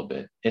back a little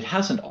bit, it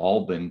hasn't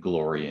all been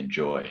glory and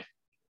joy.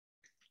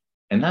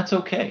 And that's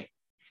okay.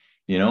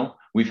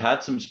 We've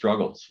had some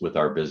struggles with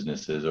our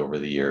businesses over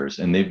the years,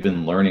 and they've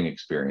been learning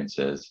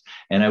experiences,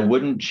 and I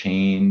wouldn't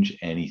change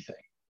anything.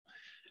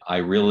 I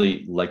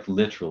really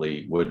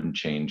literally wouldn't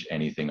change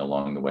anything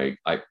along the way.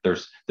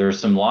 There's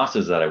some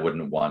losses that I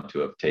wouldn't want to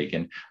have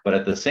taken, but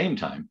at the same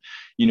time,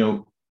 you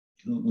know,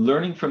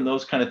 learning from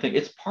those kind of things,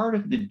 it's part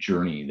of the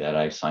journey that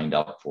I signed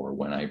up for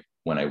when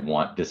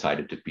I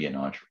decided to be an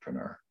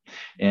entrepreneur.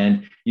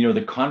 And, you know,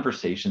 the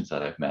conversations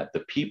that I've met,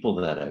 the people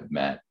that I've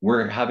met,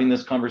 we're having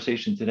this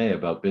conversation today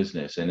about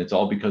business, and it's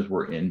all because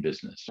we're in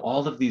business.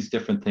 All of these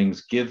different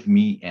things give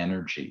me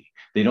energy.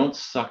 They don't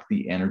suck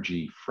the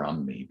energy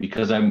from me,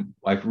 because I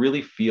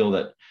really feel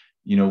that,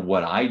 you know,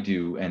 what I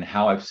do and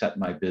how I've set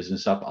my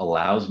business up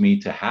allows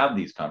me to have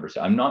these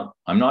conversations.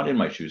 I'm not in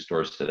my shoe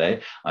stores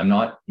today. I'm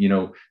not, you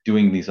know,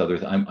 doing these other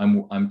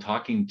I'm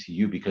talking to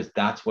you because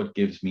that's what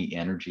gives me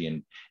energy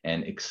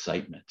and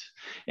excitement.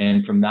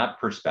 And from that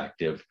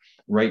perspective,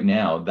 right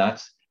now,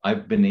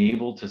 I've been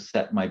able to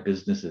set my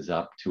businesses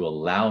up to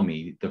allow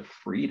me the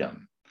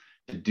freedom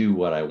to do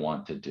what I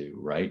want to do,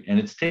 right? And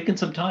it's taken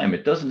some time.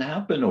 It doesn't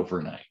happen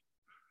overnight.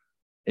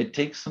 It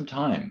takes some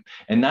time,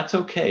 and that's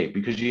okay,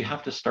 because you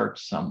have to start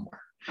somewhere.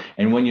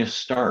 And when you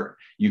start,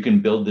 you can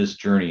build this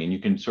journey, and you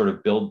can sort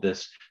of build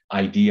this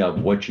idea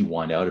of what you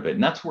want out of it.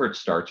 And that's where it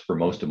starts for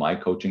most of my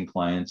coaching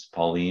clients,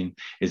 Pauline,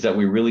 is that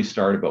we really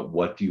start about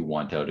what do you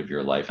want out of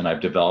your life. And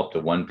I've developed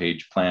a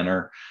one-page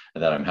planner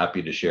that I'm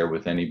happy to share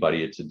with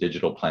anybody. It's a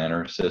digital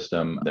planner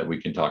system that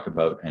we can talk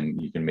about, and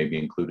you can maybe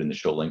include in the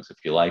show links if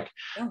you like.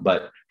 Yeah.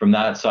 But from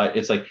that side,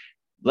 it's like,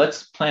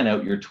 let's plan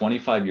out your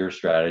 25-year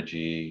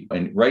strategy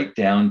and right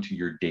down to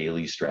your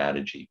daily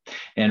strategy.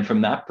 And from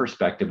that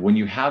perspective, when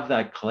you have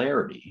that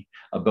clarity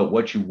about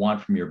what you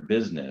want from your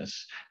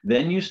business,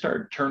 then you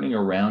start turning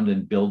around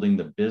and building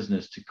the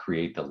business to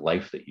create the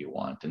life that you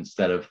want,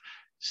 instead of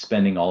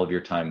spending all of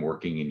your time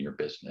working in your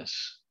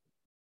business.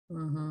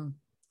 Mm-hmm.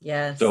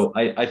 Yes. So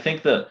I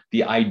think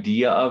the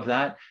idea of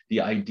that, the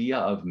idea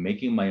of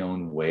making my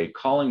own way,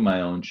 calling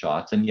my own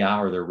shots, and yeah,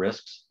 are there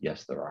risks?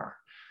 Yes, there are.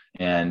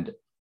 And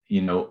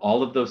you know,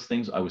 all of those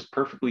things I was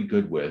perfectly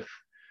good with,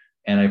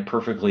 and I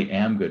perfectly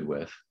am good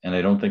with, and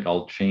I don't think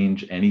I'll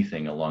change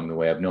anything along the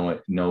way. I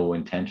have no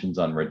intentions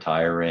on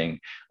retiring.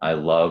 I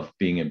love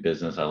being in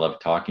business. I love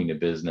talking to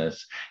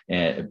business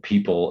and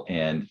people,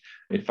 and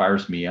it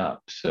fires me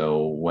up.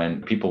 So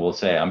when people will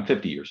say, I'm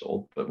 50 years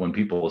old, but when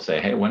people will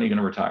say, hey, when are you going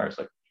to retire? It's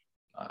like,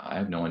 I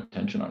have no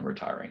intention on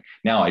retiring.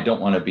 Now, I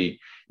don't want to be,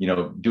 you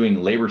know, doing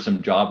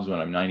laborsome jobs when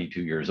I'm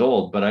 92 years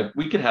old, but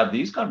we could have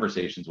these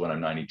conversations when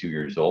I'm 92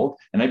 years old,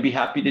 and I'd be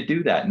happy to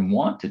do that and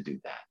want to do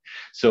that.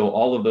 So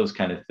all of those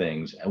kind of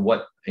things, and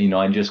what, you know,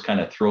 I just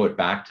kind of throw it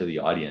back to the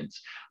audience.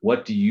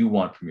 What do you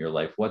want from your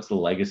life? What's the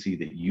legacy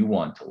that you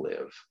want to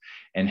live?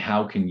 And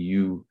how can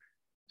you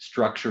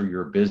structure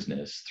your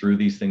business through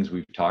these things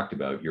we've talked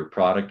about, your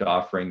product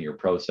offering, your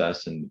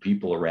process, and the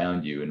people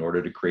around you, in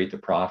order to create the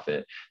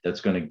profit that's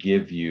going to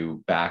give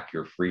you back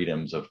your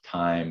freedoms of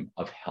time,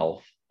 of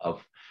health,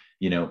 of,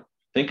 you know,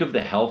 think of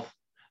the health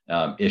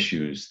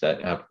issues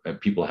that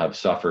people have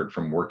suffered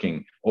from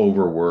working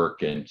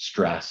overwork and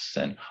stress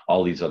and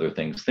all these other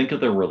things. Think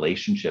of the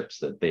relationships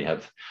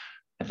that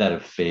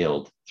have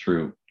failed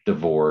through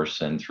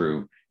divorce and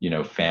through, you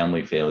know,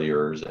 family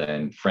failures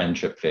and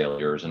friendship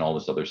failures and all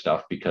this other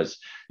stuff, because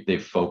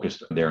they've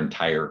focused their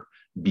entire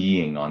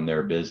being on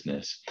their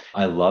business.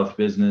 I love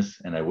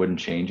business and I wouldn't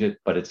change it,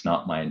 but it's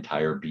not my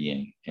entire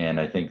being. And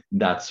I think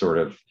that's sort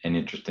of an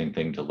interesting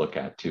thing to look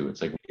at too.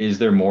 It's like, is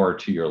there more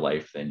to your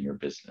life than your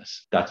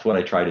business? That's what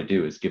I try to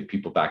do, is give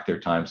people back their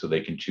time so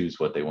they can choose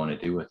what they want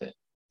to do with it.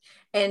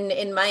 And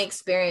in my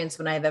experience,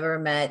 when I've ever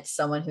met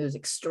someone who's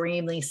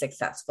extremely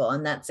successful,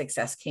 and that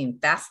success came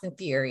fast and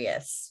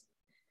furious,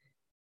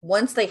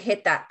 once they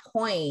hit that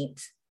point,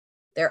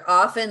 they're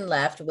often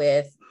left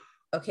with,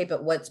 okay,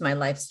 but what's my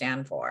life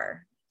stand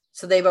for?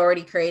 So they've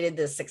already created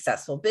this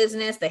successful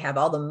business. They have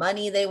all the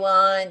money they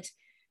want.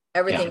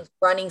 Everything's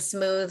running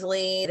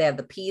smoothly. They have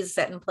the P's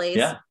set in place.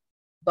 Yeah.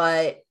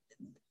 But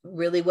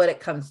really what it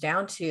comes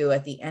down to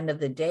at the end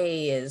of the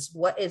day is,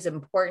 what is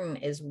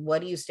important is,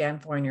 what do you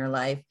stand for in your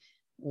life?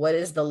 What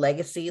is the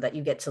legacy that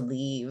you get to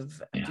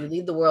leave? Yeah. Do you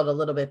leave the world a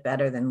little bit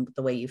better than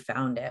the way you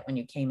found it when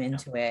you came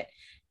into it?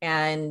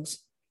 And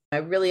I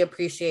really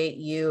appreciate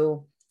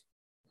you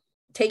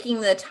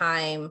taking the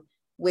time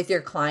with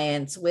your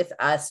clients, with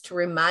us, to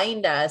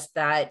remind us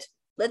that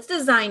let's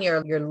design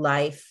your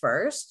life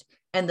first,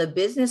 and the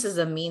business is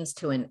a means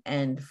to an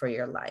end for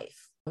your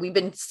life. We've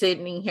been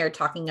sitting here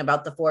talking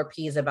about the 4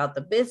 P's about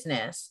the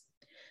business,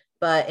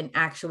 but in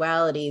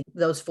actuality,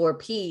 those 4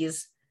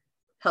 P's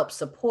help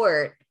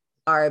support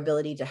our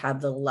ability to have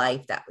the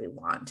life that we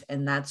want.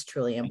 And that's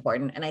truly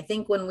important. And I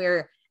think when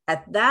we're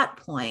at that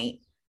point,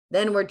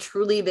 then we're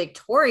truly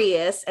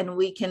victorious, and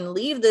we can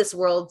leave this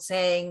world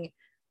saying,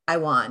 I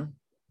won.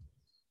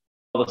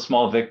 All the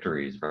small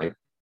victories, right?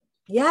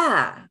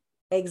 Yeah,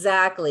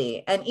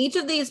 exactly. And each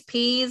of these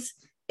P's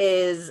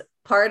is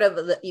part of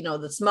the, you know,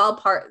 the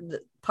small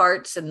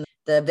parts and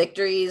the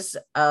victories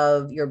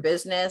of your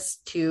business,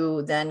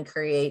 to then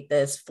create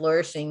this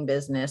flourishing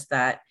business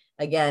that,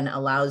 again,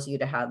 allows you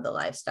to have the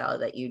lifestyle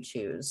that you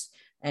choose.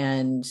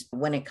 And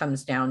when it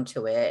comes down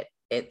to it,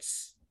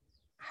 it's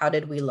How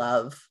did we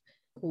love?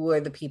 Who were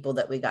the people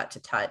that we got to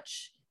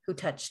touch? Who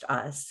touched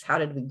us? How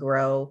did we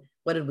grow?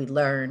 What did we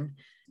learn?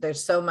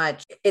 There's so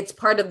much. It's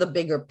part of the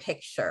bigger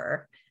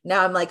picture.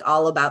 Now I'm like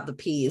all about the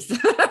peace.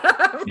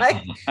 I'm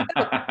like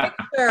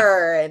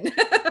picture and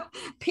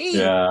peace.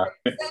 Yeah.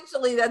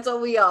 Essentially, that's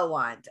what we all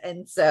want.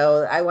 And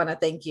so I want to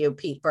thank you,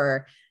 Pete,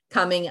 for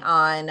coming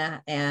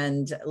on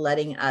and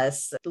letting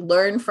us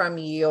learn from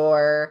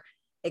your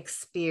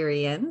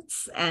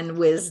experience and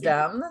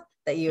wisdom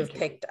that you've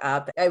picked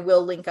up. I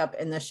will link up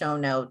in the show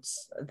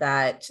notes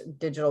that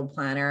digital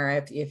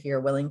planner if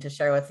you're willing to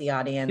share with the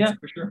audience. Yeah,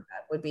 for sure.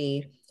 That would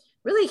be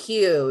really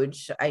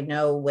huge. I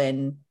know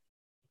when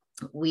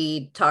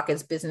we talk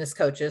as business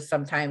coaches,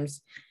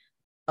 sometimes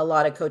a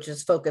lot of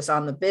coaches focus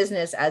on the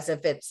business as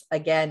if it's,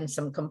 again,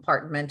 some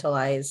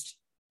compartmentalized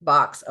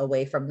box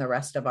away from the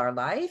rest of our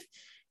life.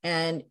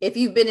 And if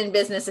you've been in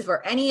business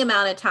for any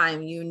amount of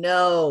time, you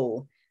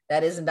know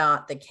that is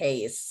not the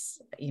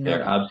case. You know,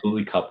 they're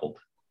absolutely coupled.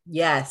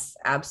 Yes,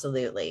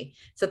 absolutely.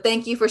 So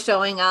thank you for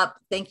showing up.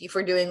 Thank you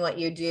for doing what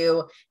you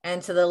do.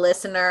 And to the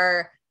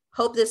listener,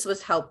 hope this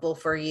was helpful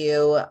for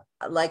you.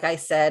 Like I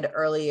said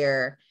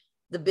earlier,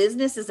 the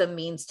business is a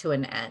means to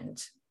an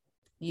end.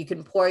 You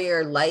can pour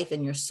your life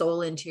and your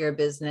soul into your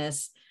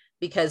business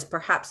because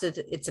perhaps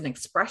it's an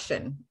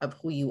expression of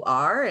who you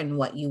are and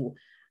what you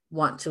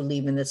want to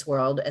leave in this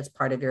world as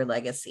part of your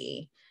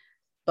legacy.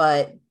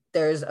 But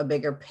there's a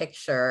bigger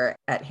picture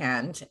at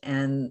hand,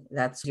 and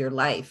that's your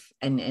life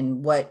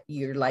and what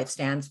your life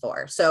stands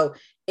for. So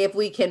if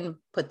we can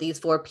put these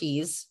 4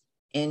 P's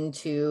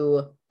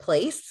into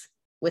place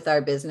with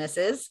our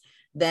businesses,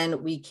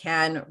 then we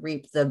can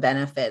reap the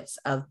benefits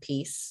of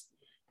peace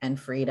and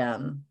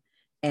freedom.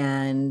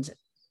 And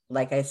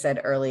like I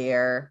said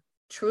earlier,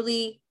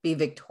 truly be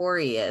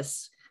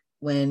victorious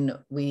when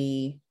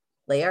we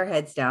lay our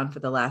heads down for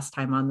the last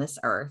time on this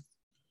earth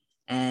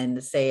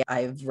and say,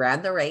 I've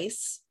ran the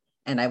race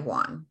and I've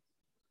won.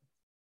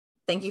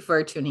 Thank you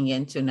for tuning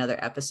in to another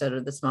episode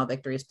of the Small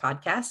Victories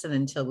podcast. And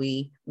until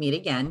we meet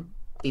again,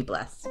 be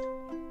blessed.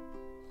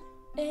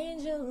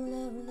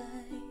 Angel of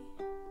light,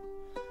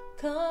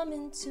 come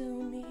into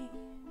me.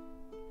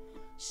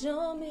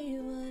 Show me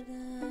what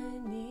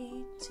I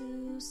need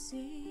to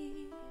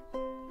see.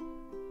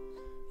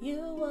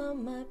 You are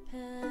my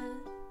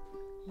path,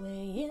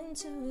 way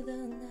into the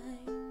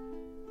night.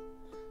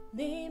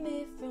 Lead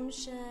me from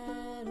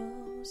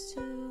shadows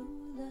to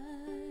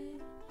light.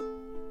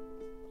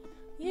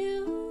 You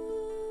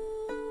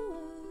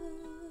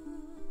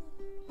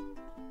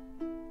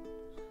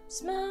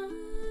smile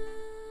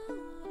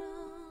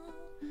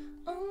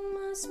on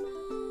my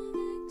small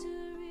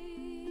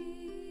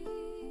victory,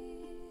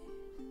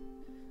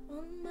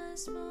 on my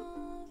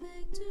small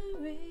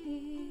victory.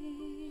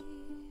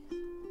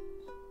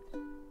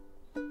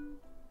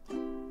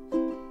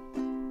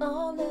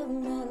 All of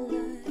my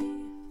life,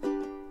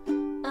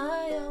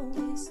 I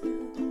always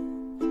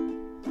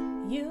knew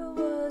you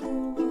were the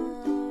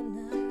one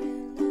I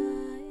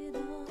relied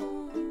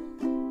on.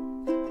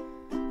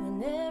 When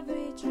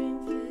every dream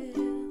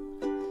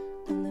failed,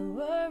 when the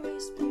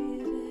worries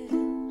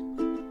prevailed,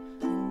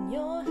 in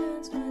your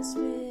hands my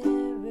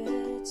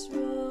spirits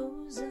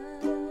rose up.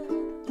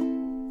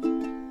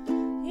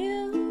 You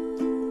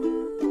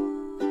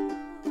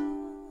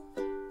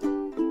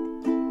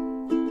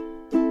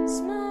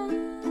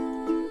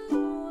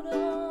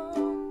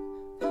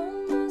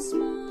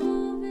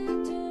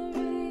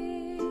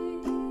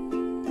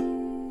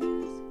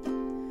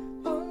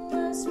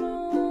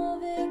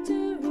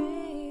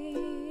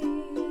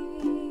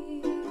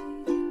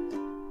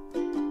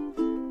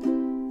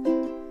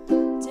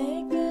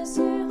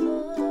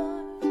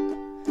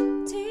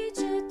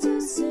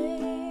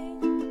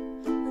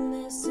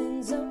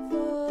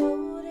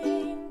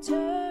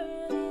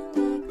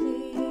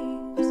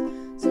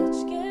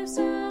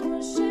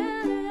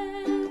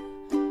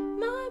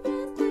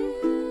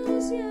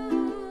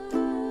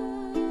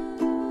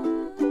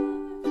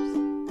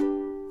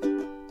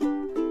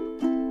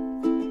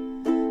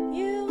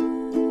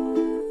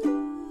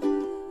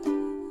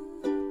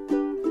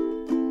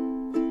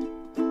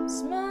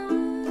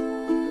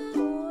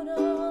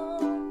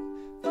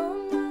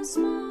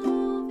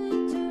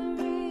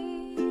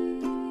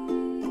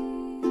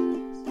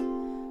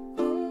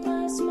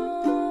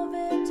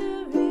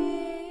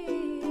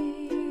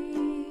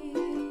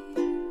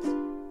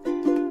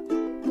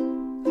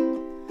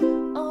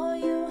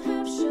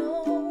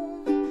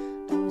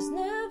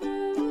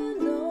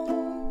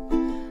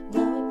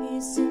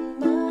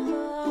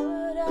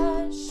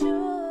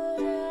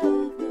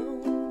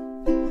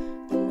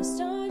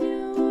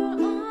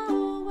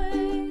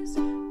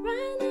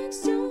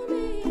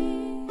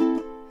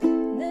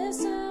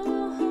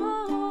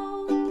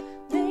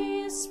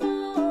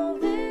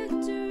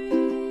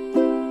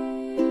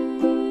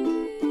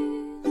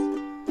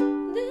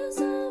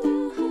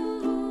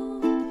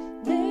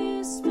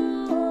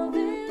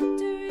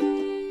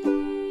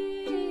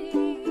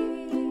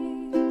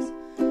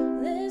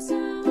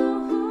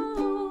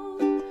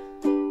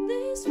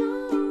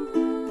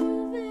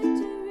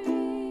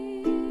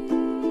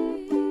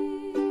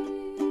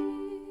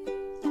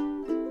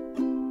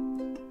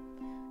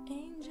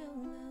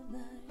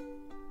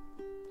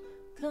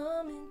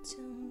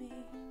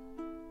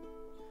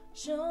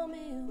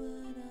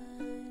but